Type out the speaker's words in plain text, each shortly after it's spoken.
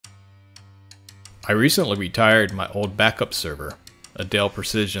I recently retired my old backup server, a Dell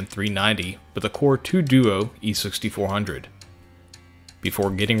Precision 390 with a Core 2 Duo E6400.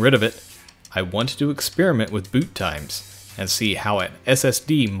 Before getting rid of it, I wanted to experiment with boot times and see how an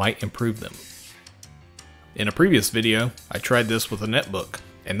SSD might improve them. In a previous video, I tried this with a netbook,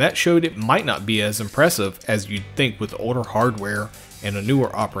 and that showed it might not be as impressive as you'd think with older hardware and a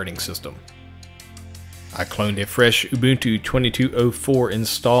newer operating system. I cloned a fresh Ubuntu 22.04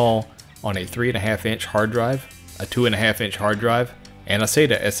 install on a 3.5-inch hard drive, a 2.5-inch hard drive, and a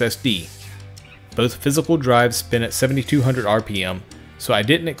SATA SSD. Both physical drives spin at 7200 RPM, so I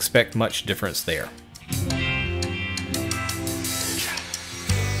didn't expect much difference there.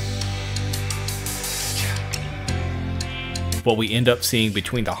 What we end up seeing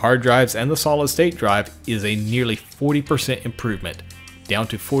between the hard drives and the solid state drive is a nearly 40% improvement, down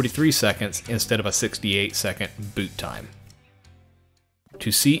to 43 seconds instead of a 68-second boot time.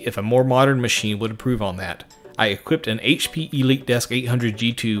 To see if a more modern machine would improve on that, I equipped an HP EliteDesk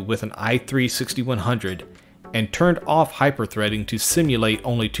 800G2 with an i3-6100 and turned off hyperthreading to simulate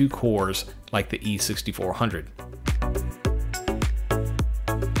only 2 cores like the E6400.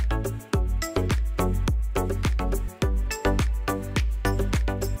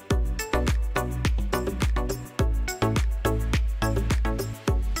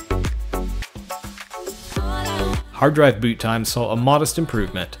 Hard drive boot time saw a modest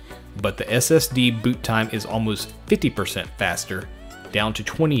improvement, but the SSD boot time is almost 50% faster, down to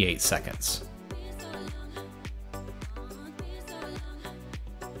 28 seconds.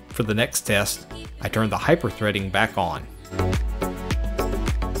 For the next test, I turned the hyperthreading back on.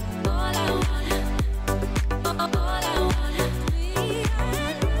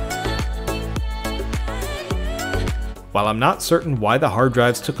 While I'm not certain why the hard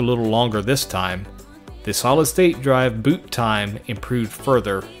drives took a little longer this time, the solid state drive boot time improved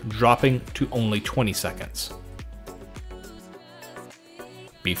further, dropping to only 20 seconds.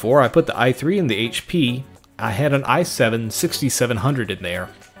 Before I put the i3 in the HP, I had an i7 6700 in there,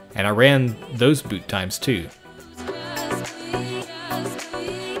 and I ran those boot times too.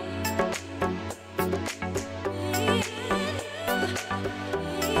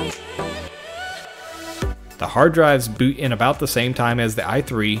 The hard drives boot in about the same time as the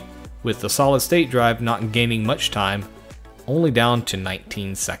i3, with the solid state drive not gaining much time, only down to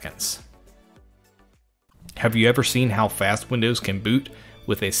 19 seconds. Have you ever seen how fast Windows can boot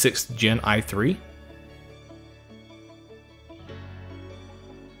with a 6th gen i3?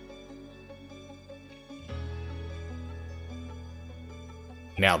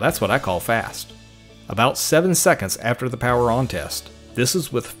 Now that's what I call fast. About 7 seconds after the power on test. This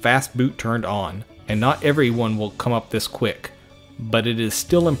is with fast boot turned on, and not everyone will come up this quick, but it is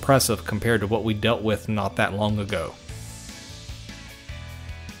still impressive compared to what we dealt with not that long ago.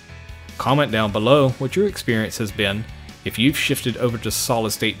 Comment down below what your experience has been if you've shifted over to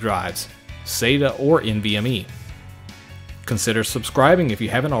solid state drives, SATA or NVMe. Consider subscribing if you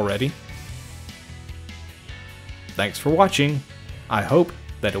haven't already. Thanks for watching. I hope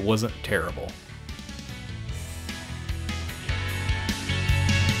that it wasn't terrible.